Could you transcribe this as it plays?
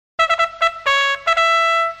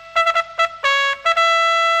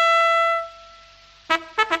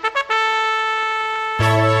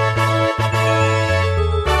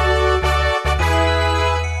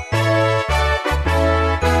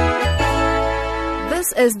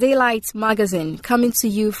This is Daylight Magazine, coming to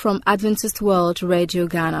you from Adventist World Radio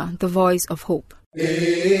Ghana, the voice of hope. AWR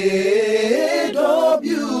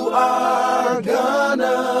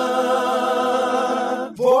Ghana,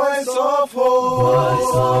 voice of hope.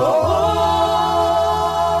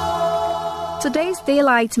 Today's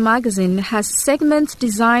Daylight Magazine has segments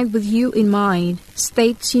designed with you in mind.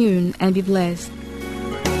 Stay tuned and be blessed.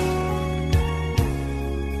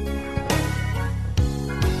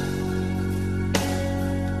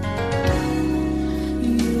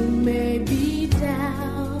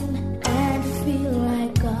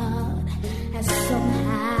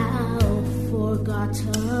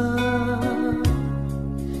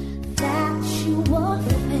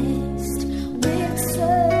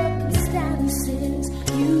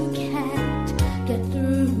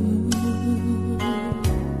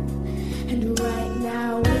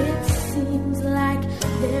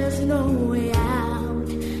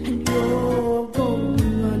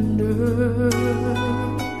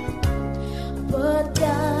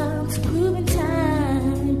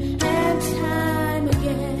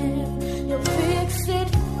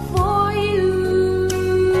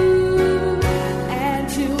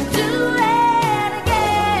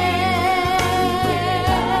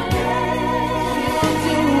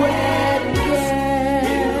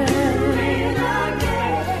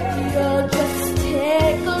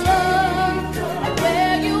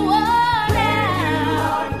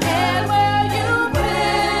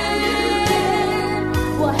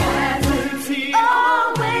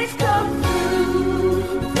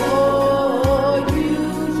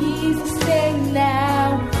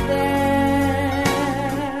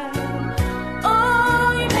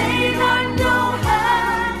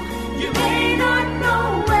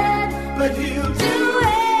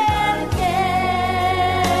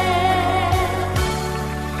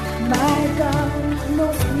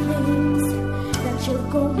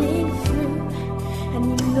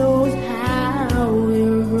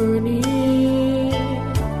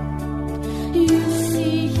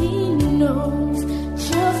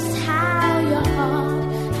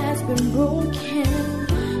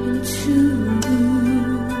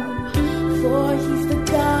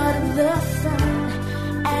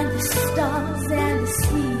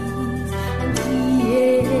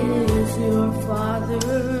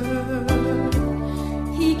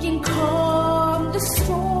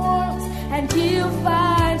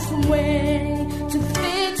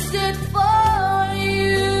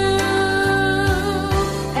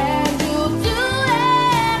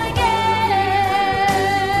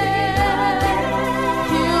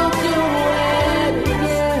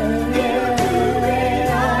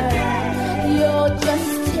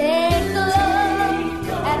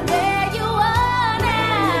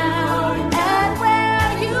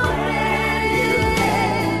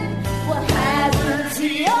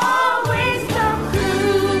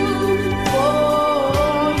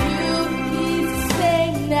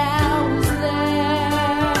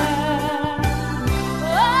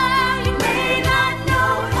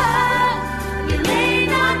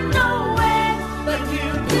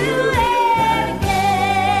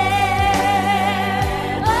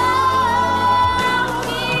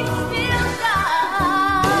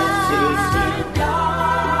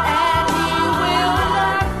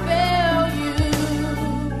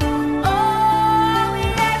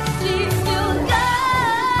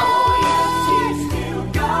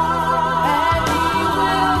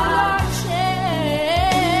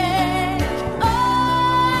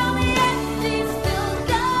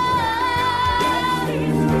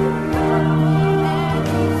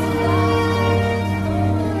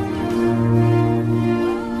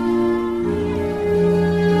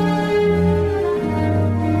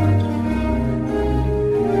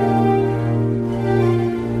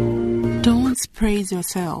 Praise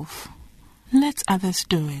yourself. Let others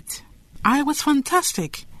do it. I was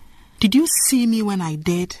fantastic. Did you see me when I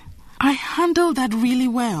did? I handled that really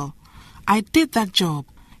well. I did that job.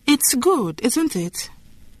 It's good, isn't it?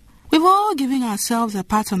 We've all given ourselves a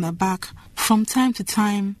pat on the back from time to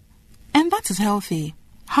time, and that is healthy.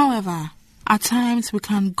 However, at times we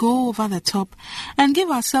can go over the top and give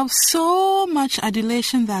ourselves so much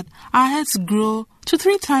adulation that our heads grow to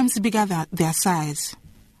 3 times bigger than their size.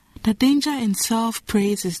 The danger in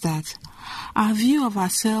self-praise is that our view of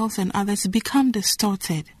ourselves and others become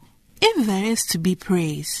distorted. If there is to be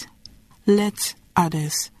praise, let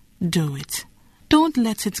others do it. Don't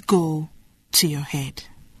let it go to your head.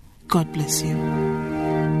 God bless you.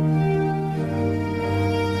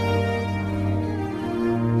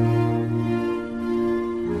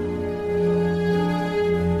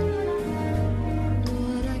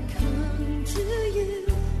 Lord, I come to you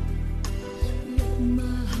with my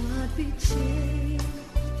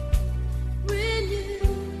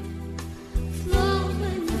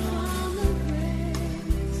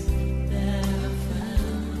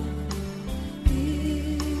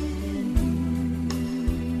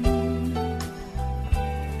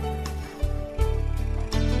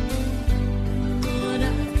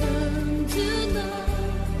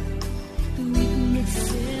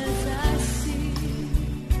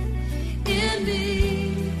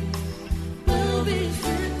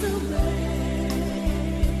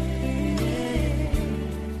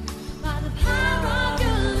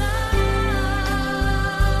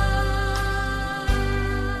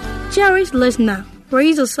Cherished listener,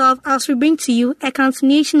 brace yourself as we bring to you a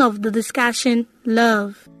continuation of the discussion,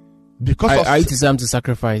 love. Because I to say I'm to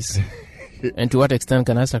sacrifice. And to what extent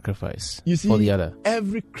can I sacrifice for the other?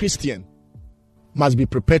 Every Christian must be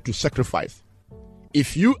prepared to sacrifice.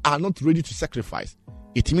 If you are not ready to sacrifice,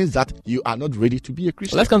 it means that you are not ready to be a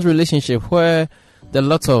Christian. Let's come to relationship where there are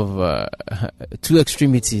lots of two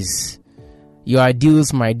extremities. Your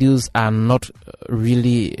ideals, my ideals are not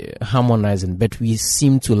really harmonizing, but we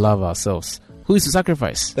seem to love ourselves. Who is to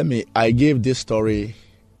sacrifice? I gave this story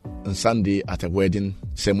on Sunday at a wedding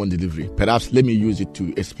sermon delivery. Perhaps let me use it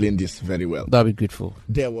to explain this very well. That'll be grateful.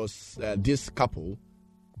 There was this couple,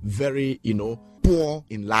 very, poor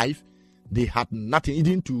in life. They had nothing,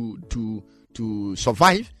 even to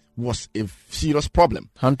survive was a serious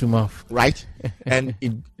problem. Hand to mouth. Right? And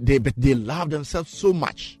they loved themselves so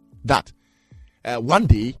much that one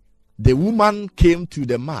day the woman came to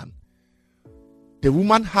the man. The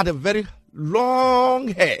woman had a very long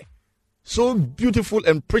hair, so beautiful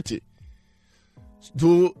and pretty.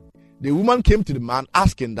 So the woman came to the man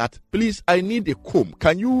asking that, please, I need a comb.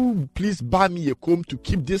 Can you please buy me a comb to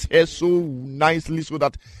keep this hair so nicely so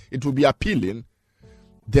that it will be appealing?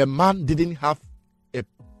 The man didn't have a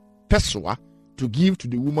pesewa to give to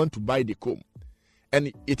the woman to buy the comb.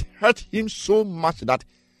 And it hurt him so much that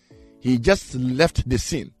he just left the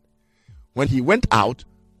scene. When he went out,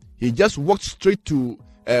 he just walked straight to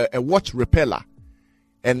a watch repair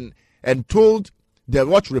and told the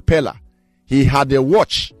watch repair he had a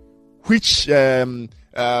watch which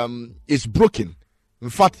is broken. In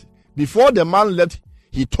fact, before the man left,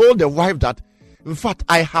 he told the wife that, in fact,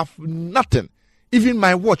 I have nothing. Even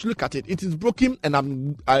my watch, look at it. It is broken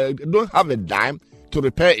and I don't have a dime to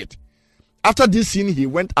repair it. After this scene, he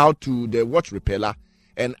went out to the watch repairer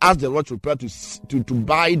and asked the watch repairer to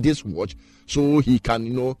buy this watch so he can,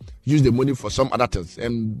 use the money for some other things.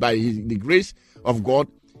 And by the grace of God,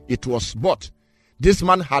 it was bought. This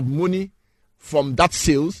man had money from that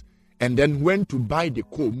sales and then went to buy the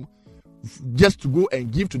comb just to go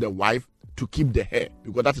and give to the wife to keep the hair,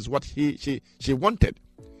 because that is what she wanted.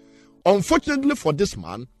 Unfortunately for this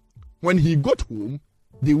man, when he got home,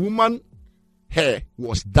 the woman's hair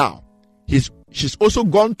was down. She's also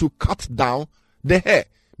gone to cut down the hair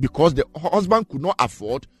because the husband could not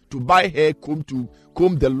afford to buy hair comb to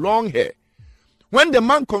comb the long hair. When the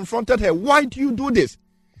man confronted her, why do you do this?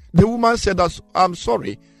 The woman said, I'm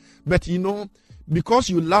sorry, but because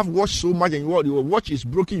you love watch so much and your watch is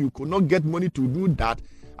broken, you could not get money to do that.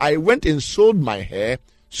 I went and sold my hair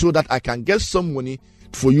so that I can get some money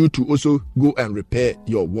for you to also go and repair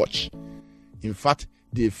your watch. In fact,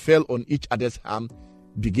 they fell on each other's arm,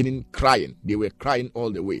 beginning crying. They were crying all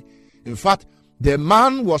the way. In fact, the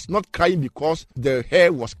man was not crying because the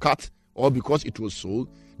hair was cut or because it was sold.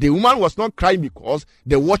 The woman was not crying because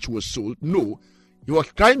the watch was sold. No, he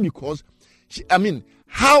was crying because,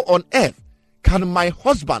 how on earth can my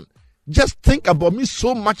husband just think about me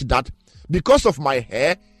so much that because of my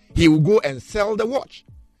hair, he will go and sell the watch?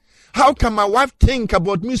 How can my wife think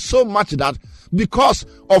about me so much that because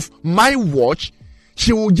of my watch,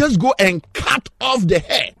 she will just go and cut off the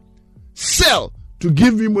hair, sell, to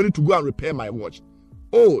give me money to go and repair my watch?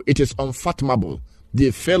 Oh, it is unfathomable.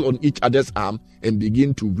 They fell on each other's arm and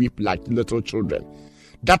begin to weep like little children.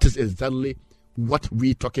 That is exactly what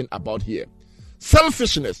we're talking about here.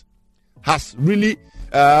 Selfishness has really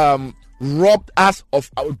robbed us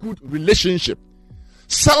of our good relationship.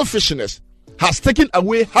 Selfishness has taken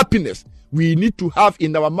away happiness we need to have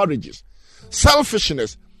in our marriages.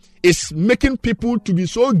 Selfishness is making people to be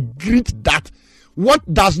so greedy that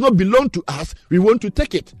what does not belong to us, we want to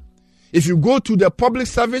take it. If you go to the public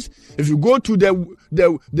service, if you go to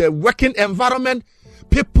the working environment,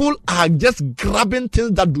 people are just grabbing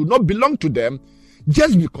things that do not belong to them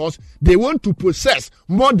just because they want to possess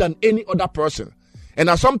more than any other person. And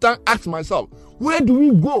I sometimes ask myself, where do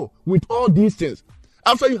we go with all these things?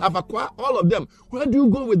 After you have acquired all of them, where do you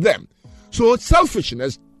go with them? So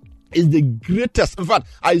selfishness is the greatest. In fact,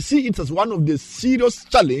 I see it as one of the serious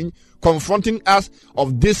challenges confronting us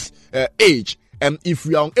of this age. And if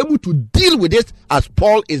we are unable to deal with it, as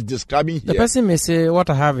Paul is describing here, the person may say, what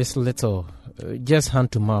I have is little, just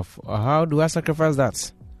hand to mouth. How do I sacrifice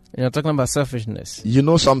that? You're talking about selfishness. You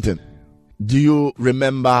know something? Do you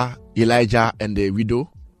remember Elijah and the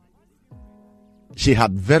widow? She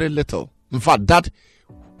had very little. In fact, that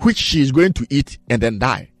which she is going to eat and then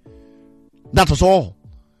die. That was all.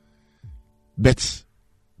 But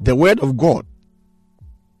the word of God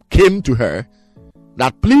came to her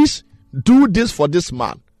that please do this for this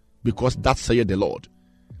man, because that saith the Lord.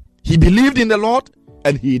 He believed in the Lord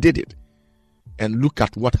and he did it. And look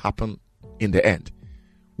at what happened in the end.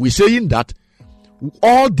 We're saying that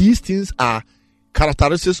all these things are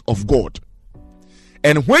characteristics of God.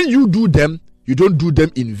 And when you do them, you don't do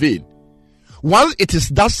them in vain. Once it is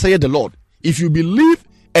thus saith the Lord, if you believe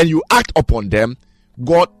and you act upon them,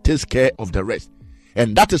 God takes care of the rest.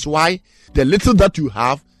 And that is why the little that you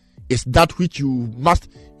have is that which you must,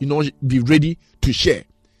 be ready to share.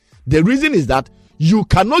 The reason is that you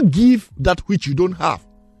cannot give that which you don't have.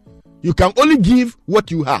 You can only give what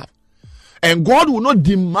you have. And God will not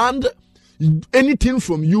demand anything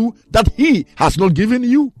from you that He has not given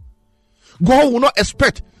you. God will not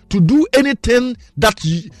expect to do anything that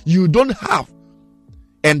you don't have.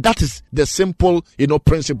 And that is the simple,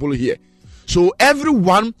 principle here. So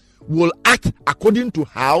everyone will act according to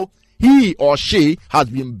how he or she has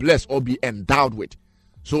been blessed or be endowed with.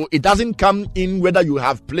 So it doesn't come in whether you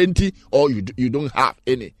have plenty or you don't have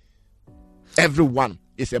any. Everyone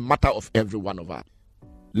is a matter of every one of us.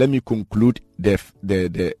 Let me conclude the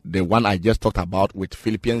one I just talked about with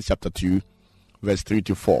Philippians chapter 2, verse 3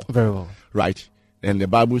 to 4. Very well. Right. And the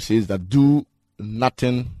Bible says that do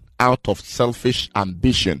nothing out of selfish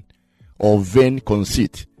ambition or vain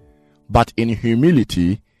conceit, but in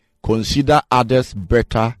humility consider others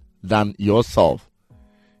better than yourself.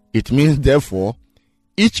 It means, therefore,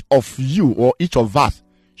 each of you or each of us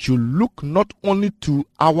should look not only to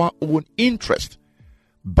our own interest,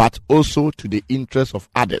 but also to the interest of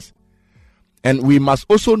others. And we must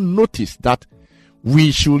also notice that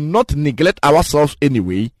we should not neglect ourselves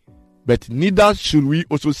anyway, but neither should we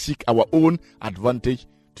also seek our own advantage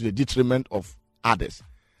to the detriment of others.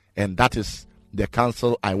 And that is the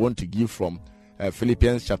counsel I want to give from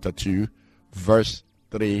Philippians chapter 2, verse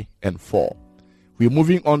 3 and 4. We're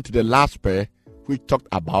moving on to the last pair, which talked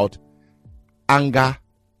about anger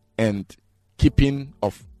and keeping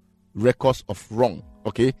of records of wrong.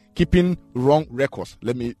 Okay, keeping wrong records.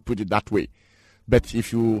 Let me put it that way. But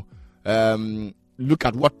if you look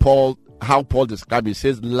at how Paul described it,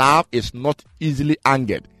 says, love is not easily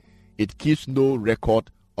angered. It keeps no record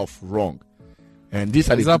of wrong. And these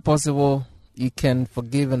is that possible? You can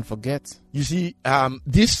forgive and forget. You see,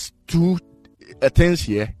 these two things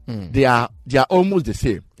here, they are almost the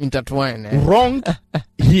same. Intertwined. Wrong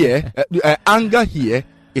here, anger here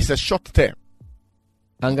is a short term.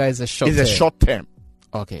 Anger is a short term. It's a short term.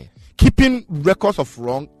 Okay. Keeping records of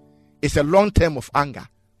wrong is a long term of anger.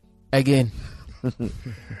 Again.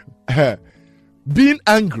 Being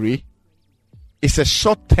angry is a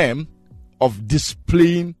short term of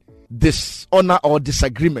displaying dishonor or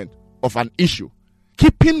disagreement of an issue.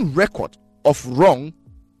 Keeping record of wrong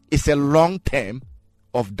is a long term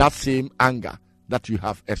of that same anger that you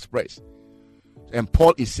have expressed. And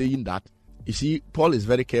Paul is saying that, you see, Paul is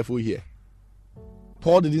very careful here.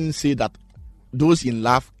 Paul didn't say that those in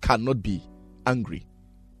love cannot be angry.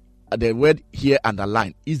 The word here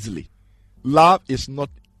underlined, easily. Love is not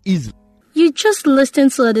easy. You just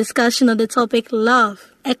listened to a discussion on the topic love.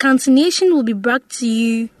 A continuation will be brought to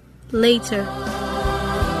you later.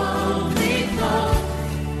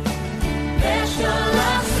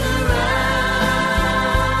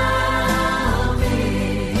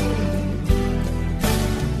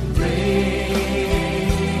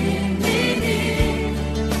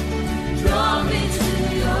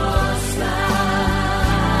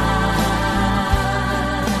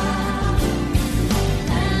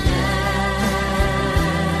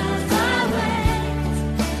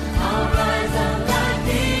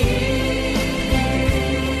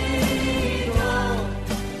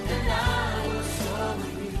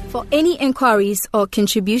 For any inquiries or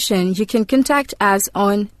contribution, you can contact us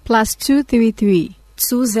on +233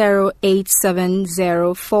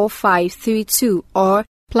 2087045532 or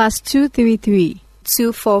 +233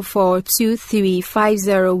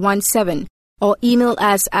 244235017 or email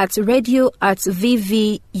us at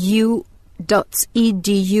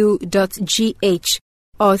radio@vvu.edu.gh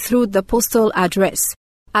or through the postal address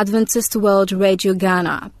Adventist World Radio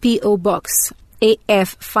Ghana, P.O. Box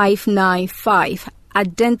AF 595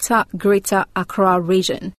 Adenta, Greater Accra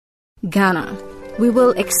Region, Ghana. We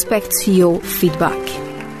will expect your feedback.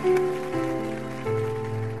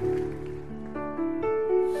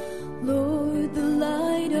 Lord, the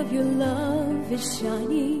light of your love is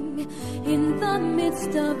shining in the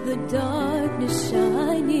midst of the darkness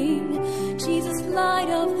shining. Jesus, light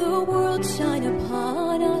of the world, shine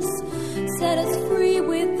upon us. Set us free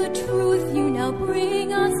with the truth you now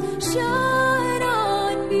bring us. Shine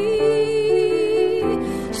on me.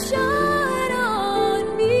 Shine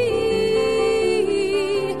on me.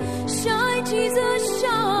 Shine, Jesus,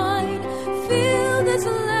 shine. Fill this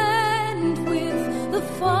land with the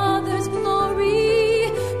Father's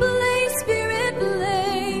glory. Blaze, Spirit,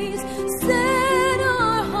 blaze. Set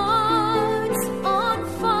our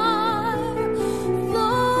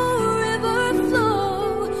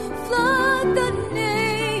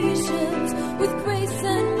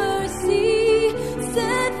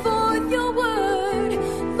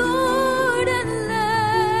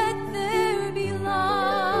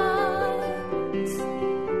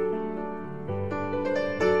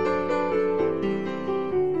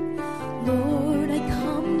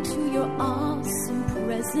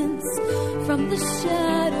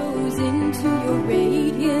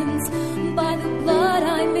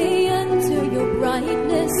I may enter your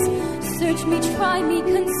brightness. Search me, try me,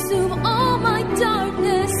 consume all my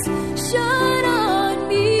darkness. Shine on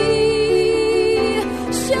me,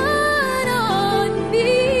 shine on me.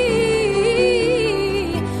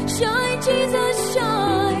 Shine, Jesus,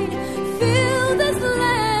 shine. Fill this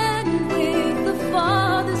land with the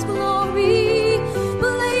Father's glory.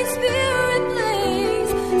 Blaze, Spirit,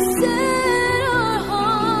 blaze. Set our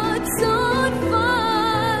hearts on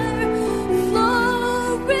fire.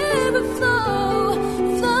 Flow, river, flow.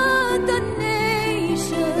 Flood the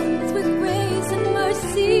nations with grace and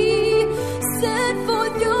mercy. Send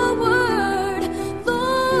forth your word,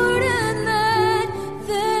 Lord, and let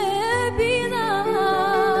there be light.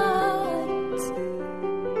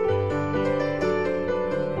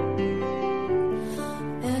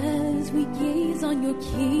 As we gaze on your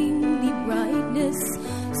kingly brightness,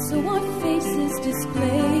 so our faces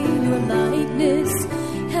display your likeness,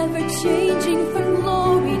 ever changing from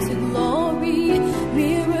glory to glory.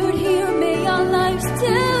 Mirrored here, may our lives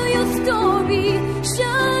tell your story.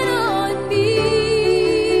 Shine on me,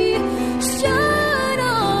 shine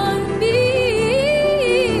on me.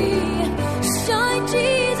 Shine,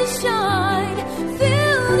 Jesus, shine.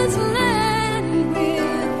 Fill this land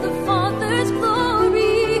with the Father's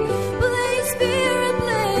glory. Blaze, Spirit,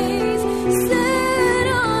 blaze. Set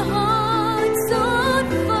our hearts on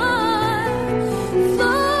fire.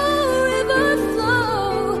 Flow, river,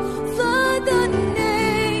 flow. Flood the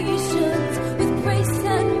nations with grace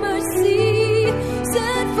and mercy.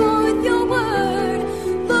 Send forth your word,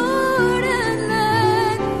 Lord, and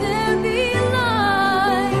let there be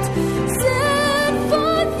light. Send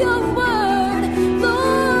forth your word,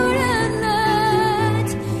 Lord, and let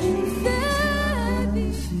there be.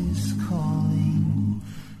 is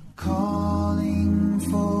calling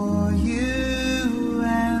for you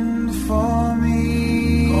and for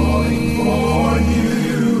me. Calling for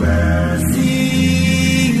you and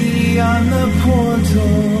see on the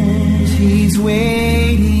portals, he's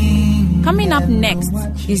waiting. Coming up next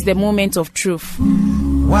is the moment of truth.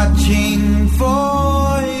 Watching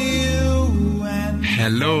for you and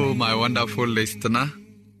Hello, my wonderful listener.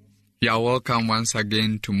 You are welcome once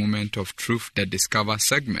again to Moment of Truth, the Discover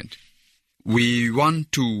segment. We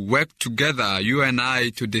want to work together, you and I,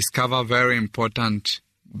 to discover very important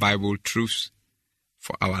Bible truths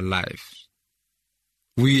for our lives.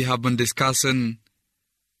 We have been discussing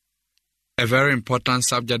a very important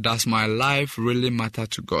subject. Does my life really matter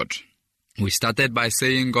to God? We started by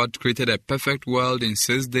saying God created a perfect world in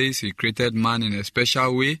 6 days. He created man in a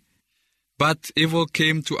special way. But evil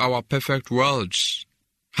came to our perfect world.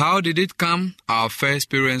 How did it come? Our first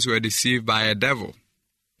parents were deceived by a devil.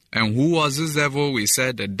 And who was this devil? We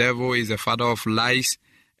said the devil is the father of lies,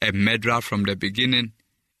 a murderer from the beginning,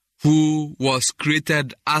 who was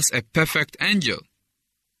created as a perfect angel.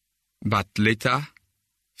 But later,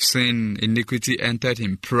 sin, iniquity entered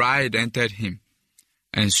him, pride entered him.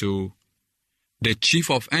 And so, the chief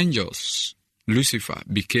of angels, Lucifer,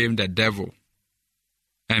 became the devil.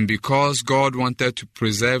 And because God wanted to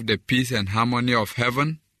preserve the peace and harmony of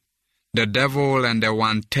heaven, the devil and the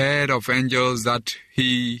 1/3 of angels that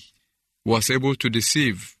he was able to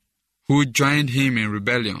deceive, who joined him in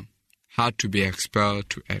rebellion, had to be expelled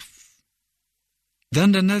to earth.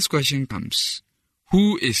 Then the next question comes,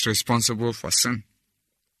 who is responsible for sin?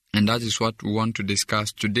 And that is what we want to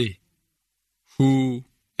discuss today. Who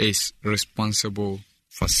is responsible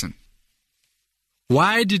for sin?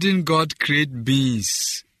 Why didn't God create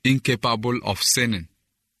beings incapable of sinning?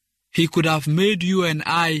 He could have made you and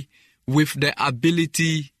I with the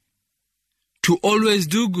ability to always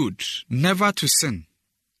do good, never to sin.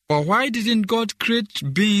 But why didn't God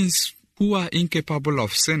create beings who are incapable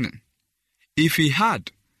of sinning? If he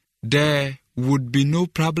had, there would be no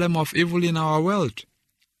problem of evil in our world.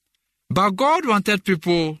 But God wanted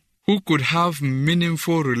people who could have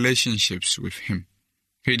meaningful relationships with him.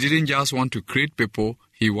 He didn't just want to create people,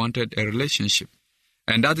 he wanted a relationship.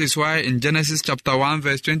 And that is why in Genesis chapter 1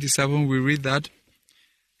 verse 27 we read that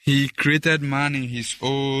he created man in his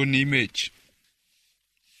own image.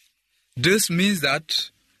 This means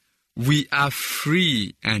that we are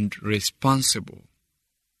free and responsible.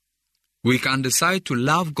 We can decide to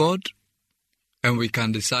love God and we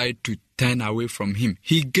can decide to turn away from him.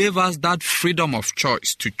 He gave us that freedom of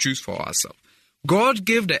choice to choose for ourselves. God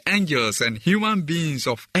gave the angels and human beings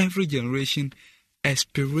of every generation a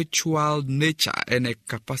spiritual nature and a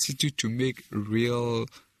capacity to make real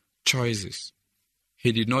choices.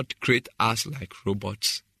 He did not create us like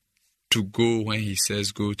robots, to go when he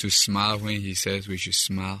says go, to smile when he says we should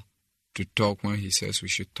smile, to talk when he says we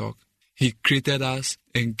should talk. He created us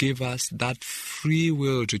and gave us that free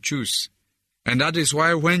will to choose. And that is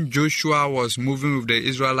why when Joshua was moving with the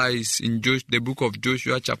Israelites in the book of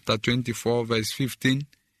Joshua chapter 24 verse 15,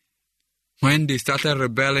 when they started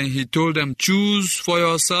rebelling, he told them, choose for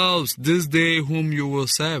yourselves this day whom you will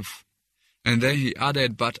serve. And then he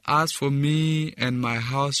added, but as for me and my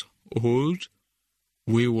household,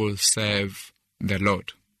 we will serve the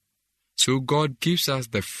Lord. So God gives us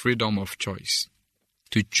the freedom of choice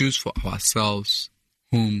to choose for ourselves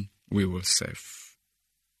whom we will serve.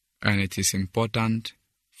 And it is important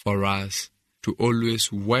for us to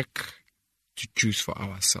always work to choose for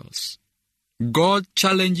ourselves. God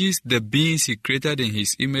challenges the beings He created in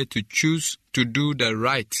His image to choose to do the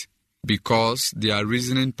right because their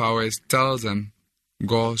reasoning powers tells them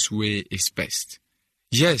God's way is best.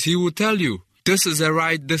 Yes, He will tell you, this is the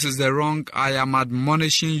right, this is the wrong. I am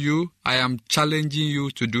admonishing you. I am challenging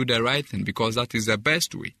you to do the right thing because that is the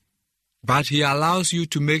best way. But He allows you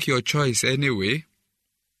to make your choice anyway.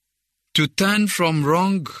 To turn from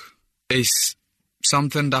wrong is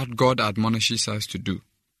something that God admonishes us to do.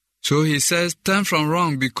 So He says, turn from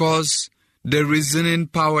wrong because the reasoning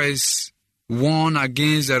powers warn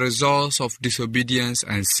against the results of disobedience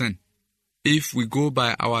and sin. If we go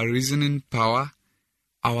by our reasoning power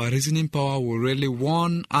will really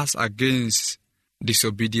warn us against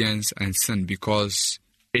disobedience and sin because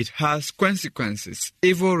it has consequences,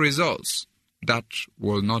 evil results that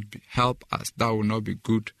will not help us, that will not be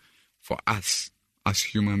good for us as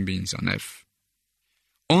human beings on earth.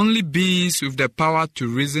 Only beings with the power to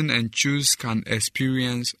reason and choose can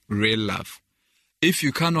experience real love. If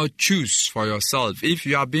you cannot choose for yourself, if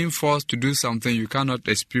you are being forced to do something, you cannot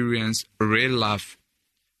experience real love.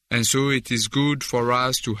 And so it is good for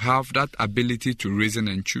us to have that ability to reason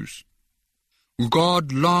and choose.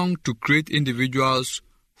 God longed to create individuals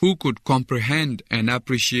who could comprehend and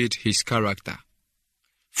appreciate His character,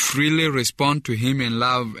 freely respond to Him in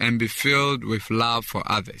love, and be filled with love for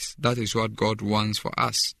others. That is what God wants for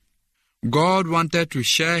us. God wanted to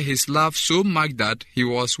share His love so much that He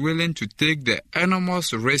was willing to take the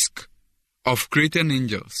enormous risk of creating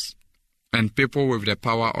angels and people with the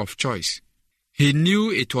power of choice. He knew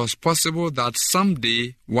it was possible that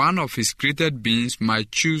someday one of His created beings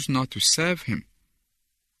might choose not to serve Him.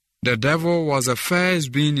 The devil was the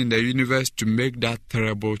first being in the universe to make that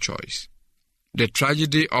terrible choice. The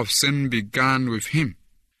tragedy of sin began with him.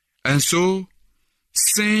 And so,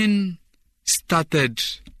 sin started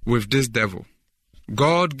with this devil.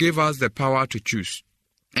 God gave us the power to choose.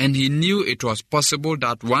 And He knew it was possible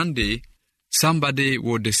that one day, somebody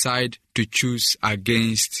would decide to choose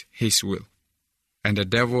against His will. And the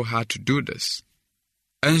devil had to do this.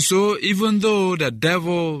 And so, even though the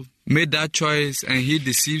devil made that choice and he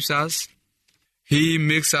deceives us, he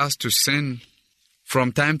makes us to sin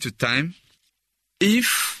from time to time.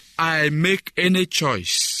 If I make any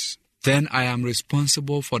choice, then I am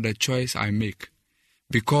responsible for the choice I make,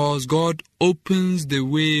 because God opens the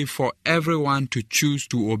way for everyone to choose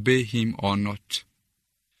to obey Him or not.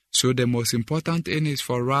 So the most important thing is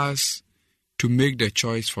for us to make the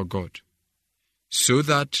choice for God, so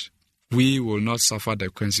that we will not suffer the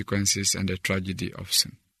consequences and the tragedy of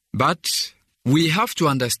sin. But we have to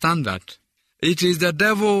understand that it is the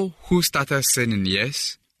devil who started sinning,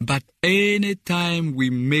 yes, but any time we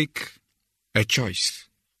make a choice,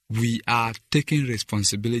 we are taking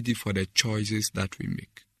responsibility for the choices that we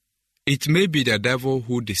make. It may be the devil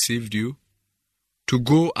who deceived you to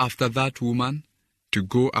go after that woman, to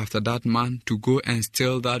go after that man, to go and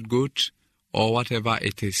steal that goat, or whatever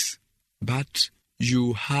it is. But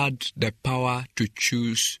you had the power to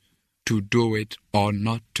choose to do it or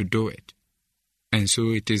not to do it. And so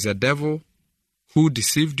it is the devil who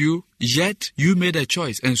deceived you, yet you made a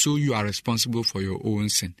choice, and so you are responsible for your own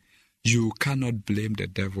sin. You cannot blame the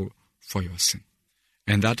devil for your sin.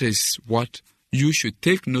 And that is what you should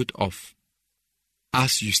take note of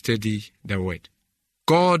as you study the Word.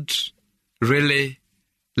 God really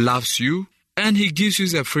loves you, and He gives you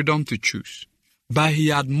the freedom to choose. But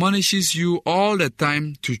He admonishes you all the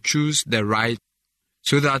time to choose the right,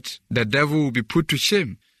 so that the devil will be put to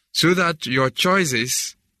shame, so that your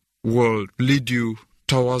choices will lead you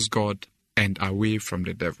towards God and away from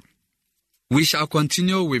the devil. We shall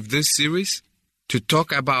continue with this series to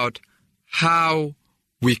talk about how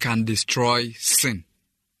we can destroy sin.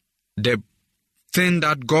 The thing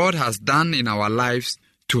that God has done in our lives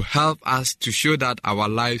to help us to show that our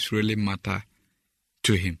lives really matter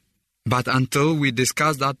to Him. But until we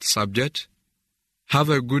discuss that subject, have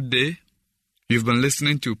a good day. You've been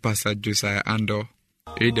listening to Pastor Josiah Ando,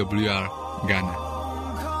 AWR Ghana.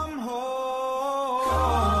 Come home.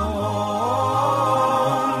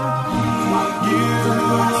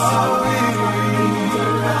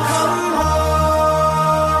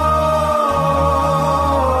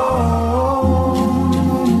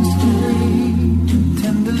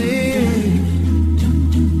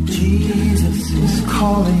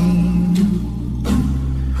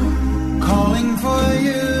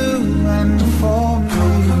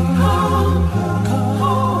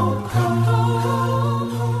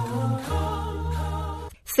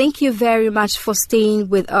 Thank you very much for staying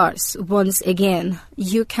with us once again.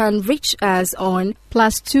 You can reach us on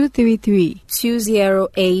 +233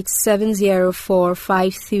 208 704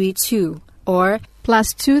 532 or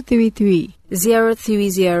 +233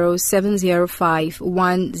 030 705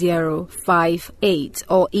 1058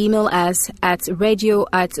 or email us at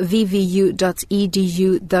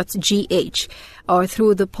radio@vvu.edu.gh or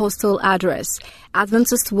through the postal address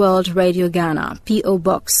Adventist World Radio Ghana, P.O.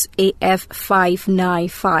 Box AF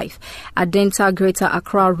 595, Adenta, Greater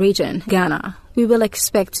Accra Region, Ghana. We will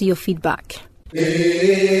expect your feedback. AWR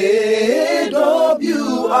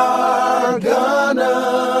Ghana,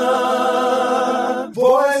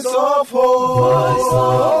 Voice of Hope.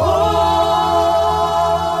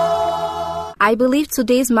 I believe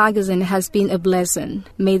today's magazine has been a blessing.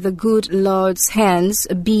 May the good Lord's hands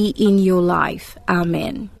be in your life.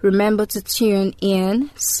 Amen. Remember to tune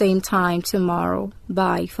in, same time tomorrow.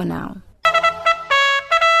 Bye for now.